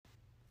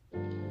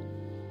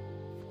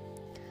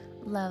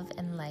Love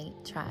and Light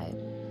Tribe.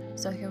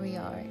 So here we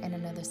are in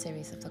another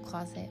series of The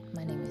Closet.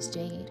 My name is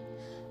Jade.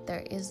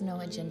 There is no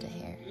agenda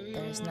here.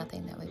 There is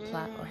nothing that we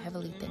plot or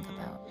heavily think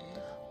about.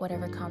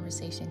 Whatever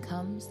conversation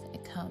comes,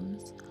 it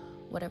comes.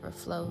 Whatever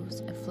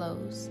flows, it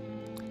flows.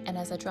 And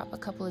as I drop a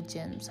couple of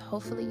gems,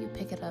 hopefully you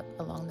pick it up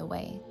along the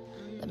way.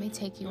 Let me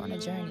take you on a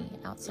journey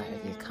outside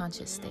of your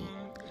conscious state,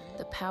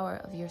 the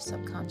power of your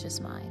subconscious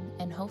mind,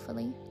 and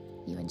hopefully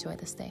you enjoy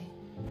the stay.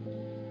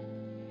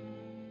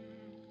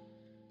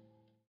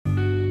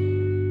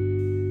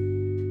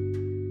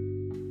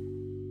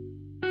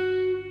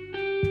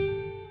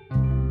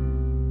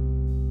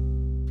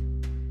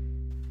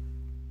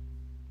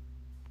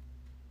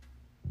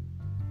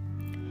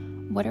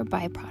 What are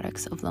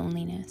byproducts of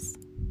loneliness?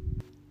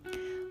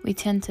 We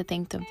tend to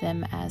think of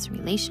them as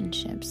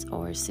relationships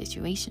or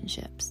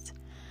situationships.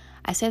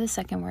 I say the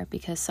second word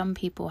because some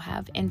people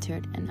have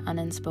entered an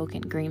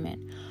unspoken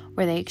agreement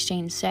where they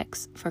exchange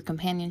sex for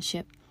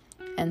companionship,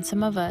 and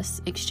some of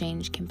us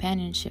exchange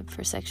companionship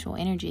for sexual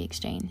energy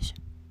exchange.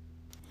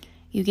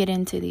 You get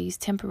into these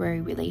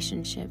temporary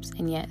relationships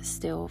and yet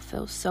still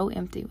feel so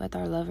empty with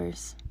our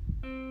lovers.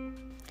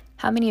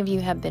 How many of you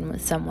have been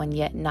with someone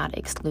yet not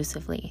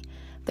exclusively?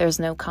 There's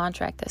no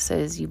contract that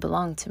says you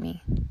belong to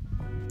me.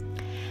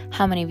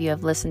 How many of you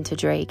have listened to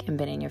Drake and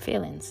been in your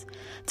feelings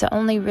to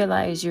only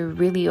realize you're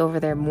really over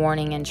there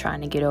mourning and trying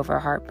to get over a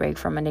heartbreak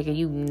from a nigga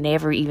you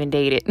never even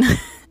dated?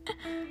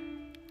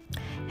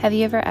 Have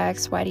you ever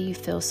asked, why do you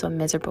feel so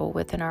miserable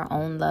within our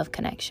own love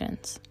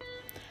connections?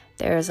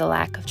 There is a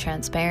lack of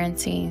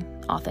transparency,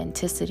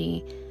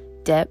 authenticity,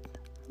 depth,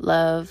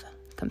 love,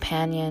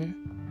 compassion,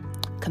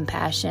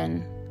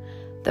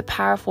 the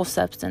powerful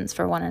substance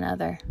for one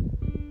another.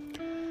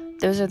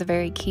 Those are the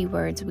very key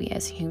words we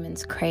as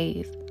humans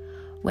crave,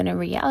 when in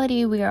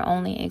reality we are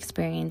only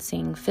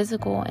experiencing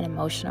physical and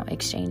emotional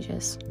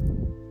exchanges.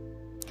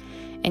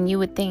 And you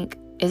would think,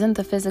 isn't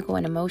the physical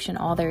and emotion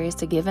all there is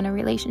to give in a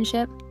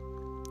relationship?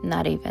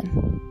 Not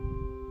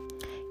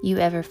even. You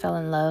ever fell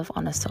in love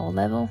on a soul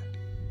level?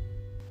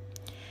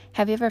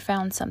 Have you ever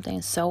found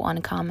something so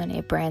uncommon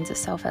it brands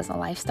itself as a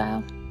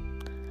lifestyle?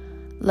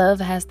 Love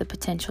has the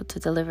potential to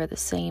deliver the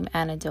same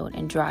antidote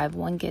and drive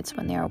one gets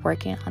when they are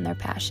working on their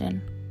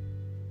passion.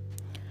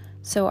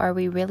 So are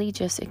we really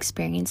just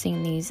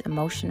experiencing these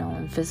emotional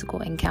and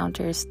physical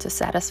encounters to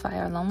satisfy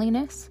our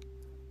loneliness?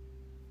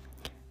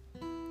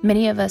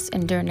 Many of us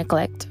endure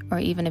neglect or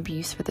even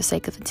abuse for the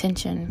sake of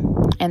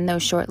attention, and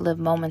those short-lived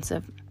moments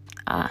of,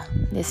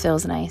 this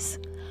feels nice,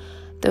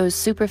 those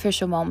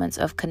superficial moments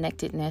of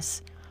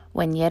connectedness,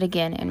 when yet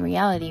again in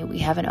reality we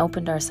haven't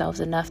opened ourselves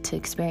enough to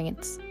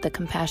experience the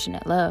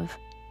compassionate love.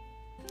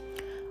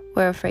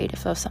 We're afraid to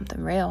feel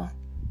something real.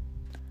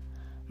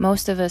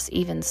 Most of us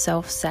even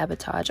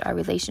self-sabotage our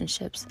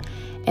relationships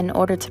in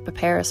order to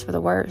prepare us for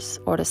the worst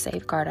or to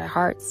safeguard our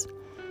hearts.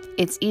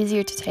 It's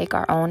easier to take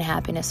our own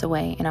happiness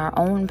away in our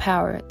own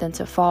power than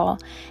to fall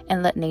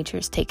and let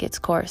nature's take its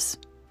course.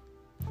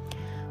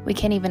 We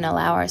can't even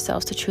allow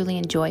ourselves to truly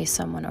enjoy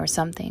someone or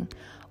something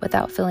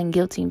without feeling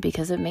guilty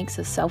because it makes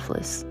us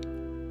selfless.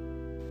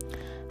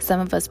 Some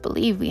of us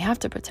believe we have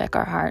to protect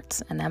our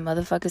hearts and that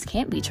motherfuckers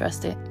can't be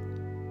trusted.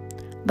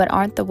 But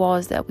aren't the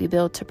walls that we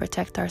build to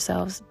protect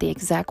ourselves the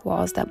exact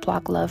walls that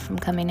block love from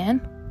coming in?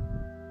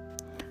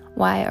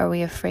 Why are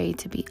we afraid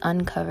to be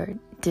uncovered,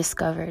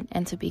 discovered,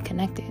 and to be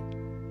connected?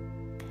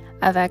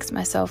 I've asked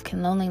myself,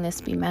 can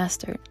loneliness be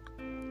mastered?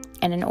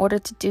 And in order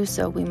to do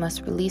so, we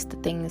must release the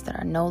things that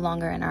are no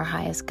longer in our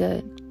highest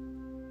good.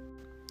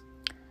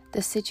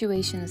 The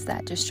situations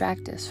that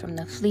distract us from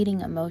the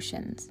fleeting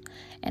emotions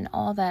and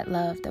all that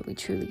love that we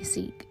truly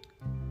seek.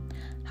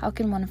 How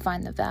can one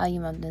find the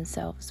value of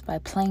themselves by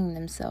playing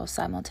themselves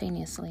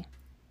simultaneously?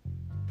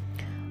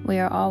 We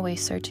are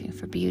always searching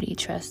for beauty,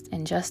 trust,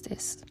 and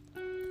justice.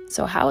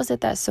 So how is it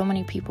that so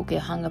many people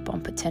get hung up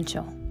on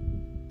potential?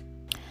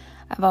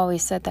 I've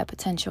always said that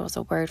potential is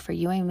a word for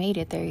you ain't made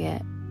it there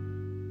yet.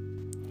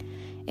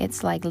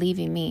 It's like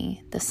leaving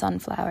me, the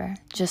sunflower,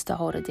 just to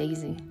hold a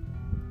daisy.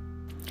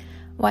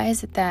 Why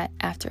is it that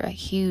after a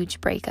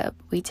huge breakup,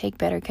 we take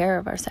better care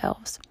of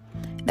ourselves,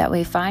 that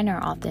we find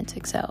our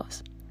authentic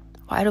selves?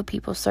 Why do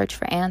people search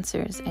for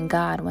answers and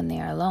God when they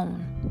are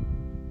alone?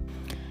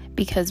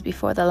 Because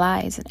before the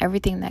lies and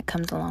everything that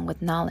comes along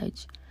with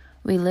knowledge,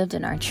 we lived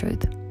in our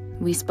truth.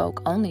 We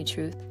spoke only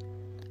truth.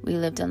 We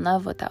lived in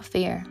love without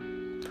fear.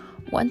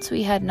 Once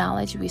we had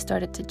knowledge, we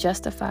started to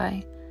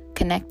justify,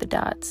 connect the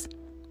dots.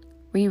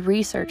 We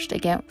researched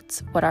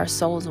against what our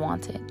souls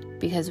wanted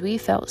because we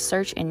felt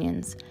search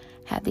engines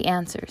had the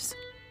answers.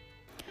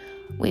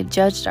 We've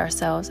judged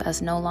ourselves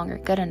as no longer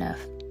good enough.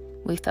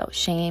 We felt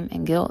shame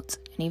and guilt,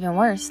 and even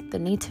worse, the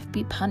need to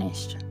be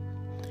punished.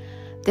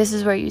 This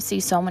is where you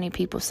see so many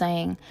people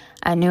saying,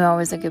 I knew I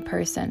was a good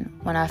person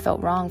when I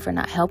felt wrong for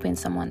not helping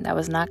someone that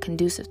was not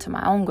conducive to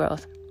my own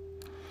growth.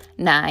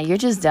 Nah, you're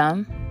just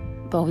dumb,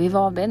 but we've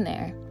all been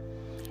there.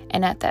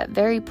 And at that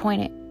very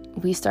point,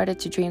 we started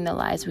to dream the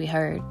lies we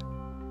heard.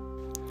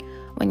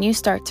 When you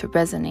start to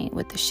resonate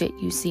with the shit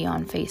you see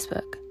on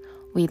Facebook,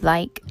 we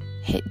like,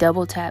 hit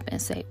double tap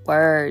and say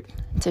word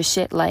to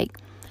shit like,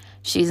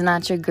 she's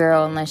not your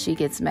girl unless she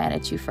gets mad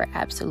at you for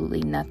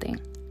absolutely nothing.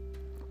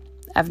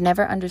 I've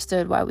never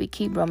understood why we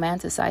keep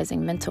romanticizing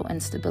mental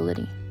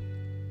instability.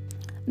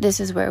 This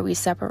is where we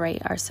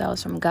separate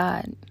ourselves from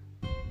God.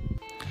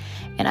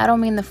 And I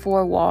don't mean the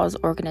four walls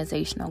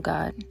organizational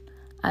God.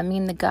 I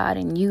mean the God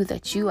in you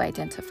that you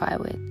identify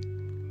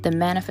with, the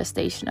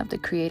manifestation of the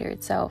Creator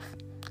itself,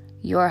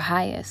 your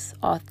highest,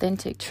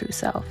 authentic, true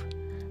self.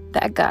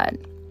 That God,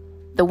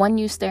 the one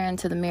you stare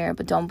into the mirror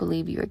but don't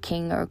believe you're a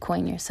king or a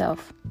queen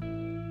yourself.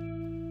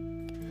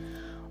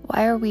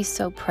 Why are we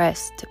so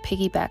pressed to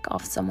piggyback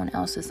off someone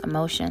else's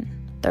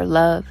emotion, their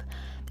love,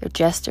 their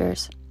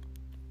gestures,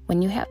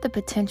 when you have the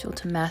potential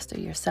to master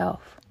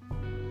yourself?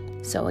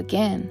 So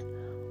again,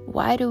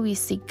 why do we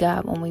seek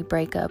God when we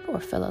break up or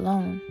feel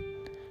alone?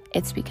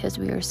 It's because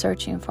we are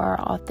searching for our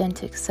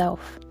authentic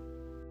self.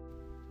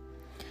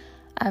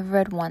 I've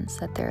read once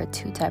that there are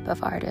two types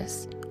of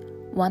artists.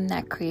 One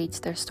that creates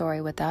their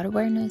story without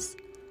awareness,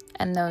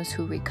 and those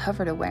who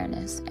recovered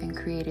awareness and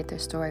created their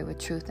story with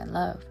truth and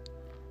love.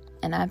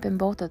 And I've been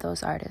both of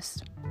those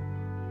artists.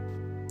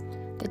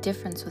 The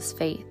difference was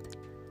faith.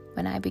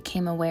 When I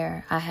became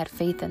aware, I had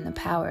faith in the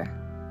power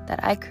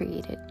that I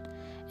created,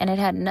 and it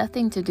had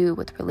nothing to do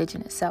with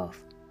religion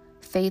itself.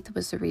 Faith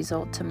was the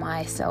result to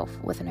myself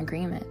with an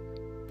agreement.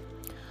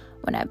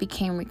 When I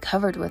became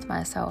recovered with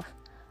myself,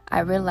 I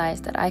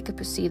realized that I could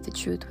perceive the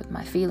truth with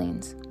my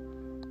feelings.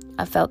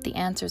 I felt the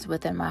answers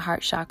within my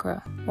heart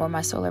chakra or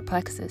my solar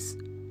plexus.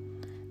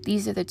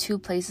 These are the two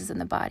places in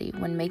the body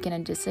when making a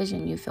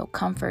decision you feel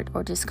comfort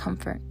or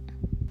discomfort.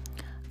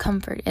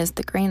 Comfort is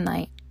the green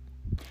light,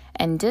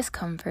 and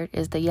discomfort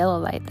is the yellow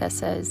light that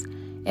says,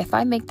 if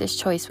I make this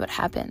choice, what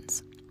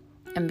happens?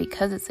 And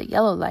because it's a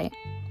yellow light,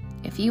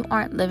 if you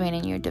aren't living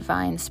in your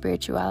divine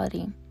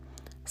spirituality,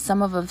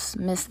 some of us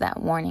miss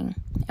that warning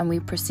and we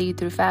proceed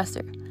through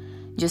faster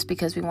just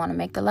because we want to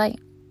make the light.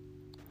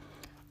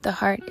 The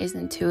heart is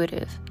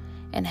intuitive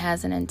and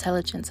has an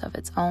intelligence of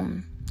its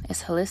own.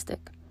 It's holistic.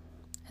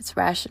 It's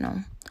rational.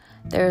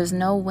 There is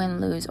no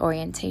win-lose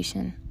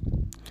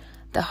orientation.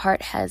 The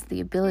heart has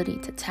the ability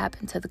to tap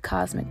into the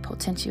cosmic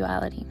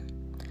potentiality.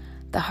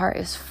 The heart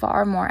is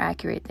far more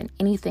accurate than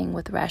anything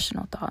with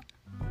rational thought.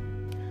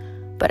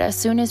 But as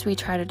soon as we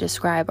try to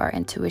describe our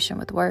intuition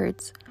with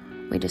words,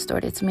 we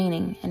distort its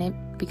meaning, and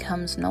it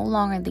becomes no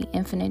longer the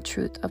infinite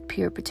truth of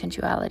pure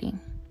potentiality.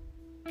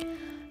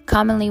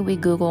 Commonly, we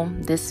Google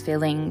this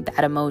feeling,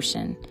 that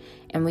emotion,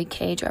 and we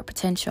cage our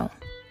potential.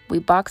 We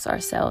box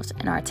ourselves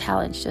and our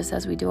talents just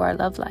as we do our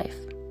love life.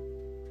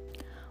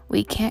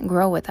 We can't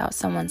grow without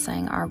someone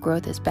saying our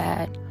growth is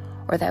bad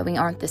or that we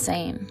aren't the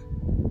same.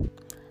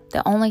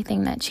 The only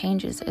thing that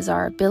changes is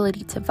our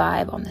ability to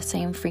vibe on the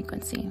same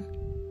frequency.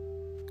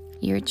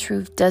 Your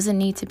truth doesn't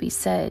need to be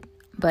said,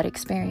 but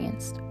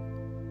experienced.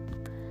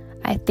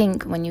 I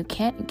think when you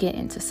can't get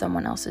into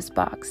someone else's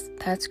box,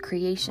 that's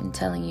creation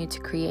telling you to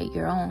create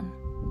your own.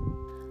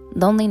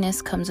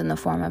 Loneliness comes in the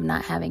form of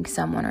not having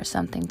someone or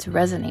something to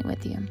resonate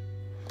with you.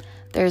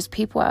 There's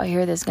people out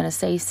here that's going to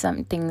say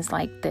some things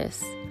like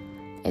this.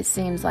 It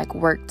seems like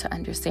work to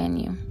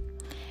understand you.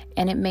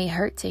 And it may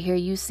hurt to hear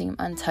you seem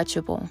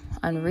untouchable,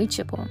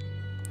 unreachable.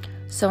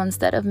 So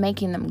instead of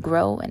making them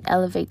grow and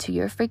elevate to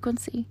your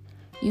frequency,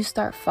 you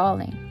start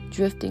falling,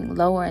 drifting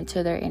lower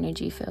into their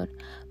energy field,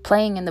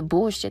 playing in the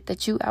bullshit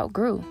that you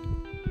outgrew.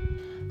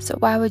 So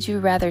why would you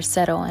rather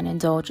settle and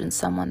indulge in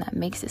someone that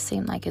makes it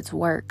seem like it's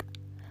work,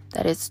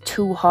 that it's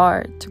too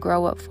hard to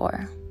grow up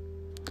for?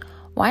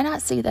 Why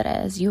not see that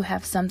as you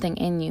have something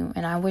in you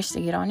and I wish to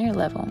get on your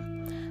level?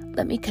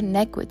 Let me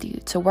connect with you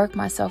to work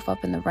myself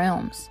up in the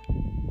realms.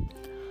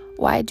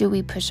 Why do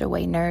we push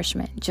away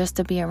nourishment just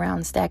to be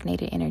around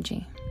stagnated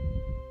energy?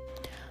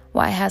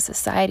 Why has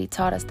society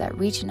taught us that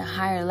reaching a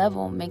higher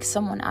level makes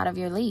someone out of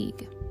your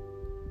league?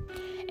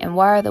 And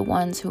why are the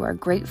ones who are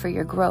great for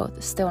your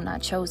growth still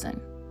not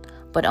chosen,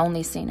 but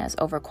only seen as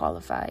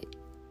overqualified?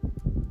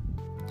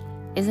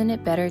 Isn't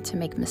it better to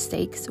make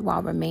mistakes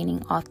while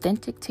remaining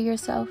authentic to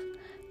yourself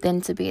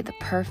than to be the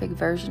perfect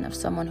version of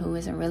someone who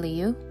isn't really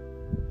you?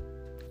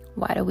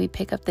 Why do we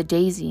pick up the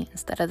daisy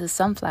instead of the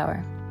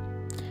sunflower?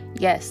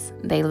 Yes,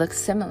 they look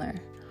similar.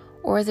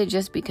 Or is it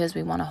just because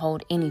we want to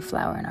hold any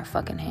flower in our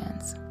fucking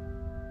hands?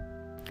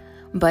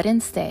 But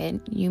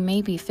instead, you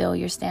maybe feel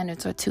your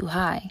standards are too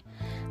high,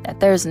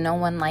 that there's no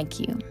one like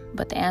you.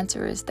 But the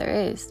answer is there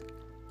is.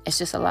 It's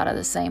just a lot of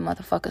the same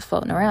motherfuckers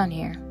floating around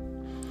here.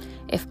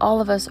 If all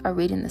of us are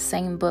reading the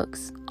same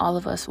books, all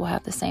of us will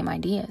have the same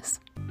ideas.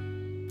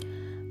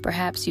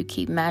 Perhaps you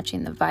keep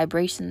matching the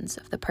vibrations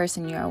of the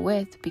person you are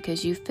with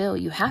because you feel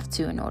you have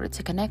to in order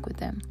to connect with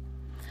them.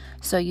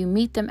 So you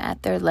meet them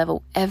at their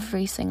level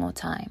every single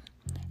time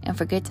and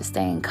forget to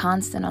stay in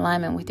constant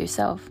alignment with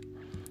yourself.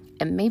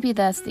 And maybe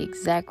that's the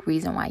exact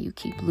reason why you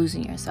keep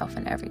losing yourself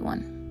in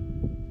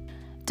everyone.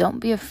 Don't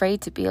be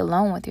afraid to be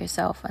alone with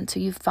yourself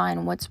until you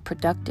find what's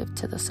productive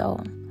to the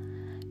soul.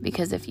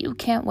 Because if you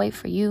can't wait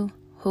for you,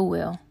 who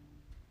will?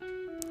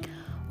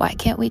 Why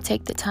can't we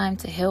take the time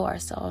to heal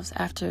ourselves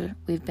after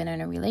we've been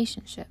in a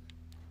relationship?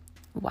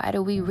 Why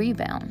do we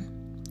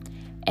rebound?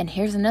 And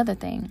here's another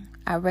thing.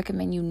 I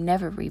recommend you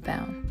never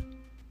rebound.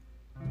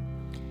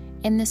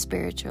 In the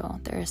spiritual,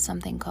 there is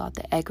something called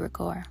the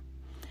egregore.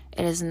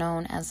 It is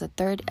known as the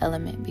third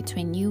element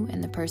between you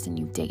and the person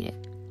you've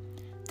dated.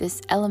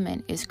 This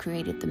element is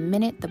created the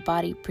minute the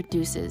body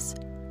produces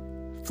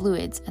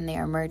fluids and they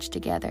are merged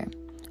together,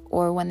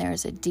 or when there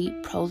is a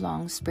deep,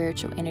 prolonged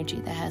spiritual energy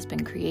that has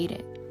been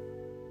created.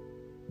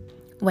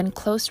 When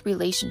close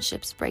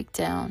relationships break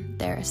down,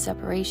 there is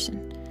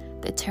separation,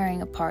 the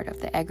tearing apart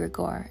of the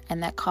egregore,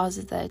 and that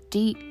causes a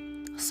deep,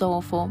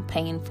 soulful,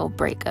 painful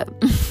breakup.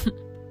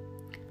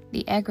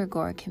 The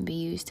egregore can be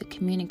used to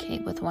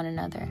communicate with one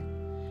another,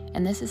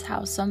 and this is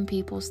how some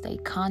people stay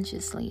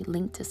consciously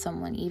linked to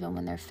someone even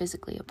when they're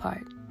physically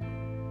apart.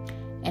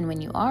 And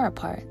when you are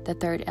apart, the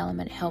third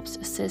element helps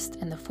assist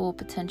in the full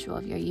potential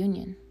of your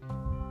union.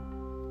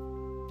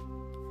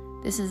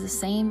 This is the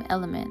same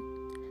element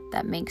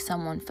that makes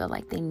someone feel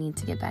like they need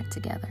to get back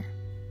together.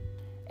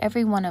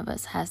 Every one of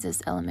us has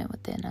this element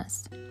within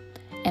us.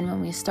 And when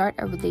we start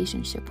a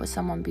relationship with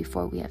someone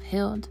before we have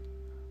healed,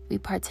 we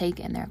partake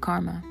in their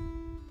karma.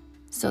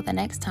 So the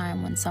next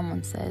time when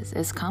someone says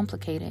it's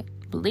complicated,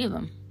 believe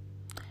them.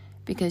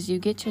 Because you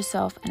get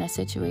yourself in a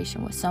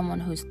situation with someone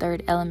whose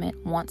third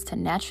element wants to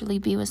naturally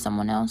be with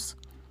someone else,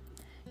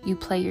 you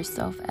play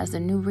yourself as the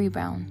new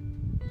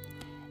rebound.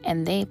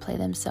 And they play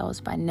themselves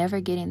by never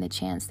getting the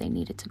chance they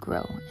needed to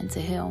grow and to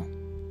heal.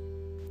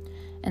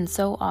 And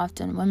so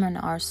often women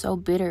are so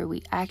bitter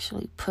we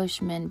actually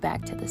push men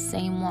back to the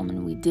same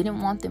woman we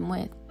didn't want them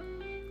with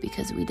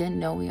because we didn't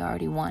know we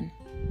already won.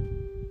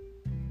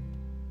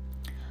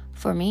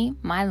 For me,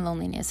 my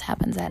loneliness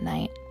happens at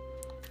night.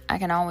 I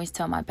can always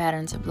tell my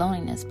patterns of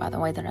loneliness by the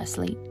way that I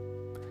sleep.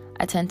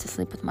 I tend to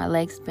sleep with my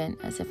legs bent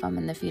as if I'm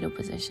in the fetal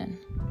position.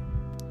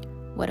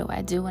 What do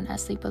I do when I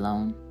sleep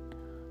alone?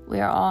 We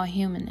are all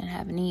human and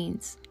have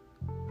needs.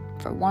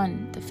 For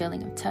one, the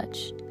feeling of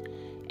touch.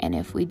 And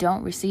if we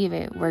don't receive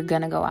it, we're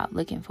gonna go out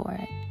looking for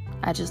it.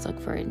 I just look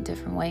for it in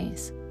different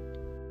ways.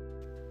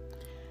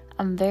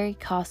 I'm very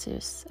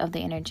cautious of the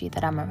energy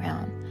that I'm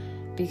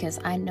around because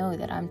I know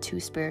that I'm too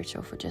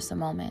spiritual for just a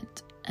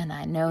moment. And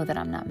I know that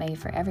I'm not made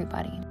for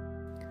everybody.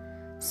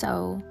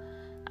 So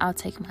I'll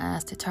take my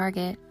ass to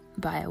Target,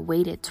 buy a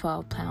weighted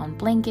 12-pound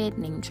blanket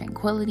named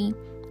Tranquility,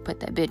 put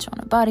that bitch on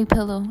a body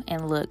pillow,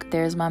 and look,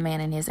 there's my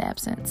man in his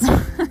absence.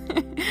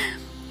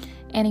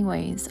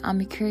 Anyways,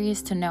 I'm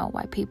curious to know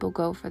why people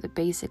go for the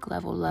basic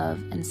level love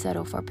and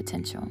settle for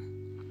potential.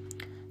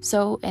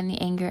 So in the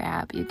Anchor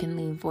app, you can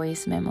leave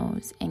voice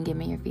memos and give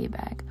me your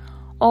feedback.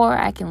 Or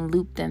I can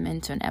loop them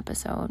into an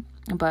episode.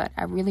 But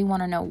I really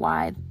want to know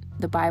why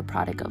the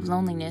byproduct of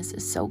loneliness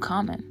is so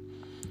common.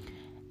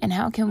 And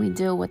how can we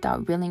deal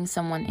without reeling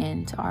someone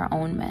into our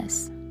own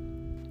mess?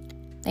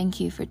 Thank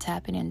you for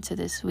tapping into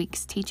this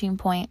week's teaching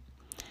point.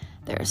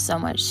 There is so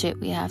much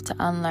shit we have to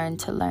unlearn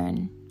to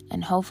learn,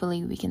 and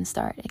hopefully we can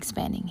start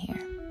expanding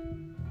here.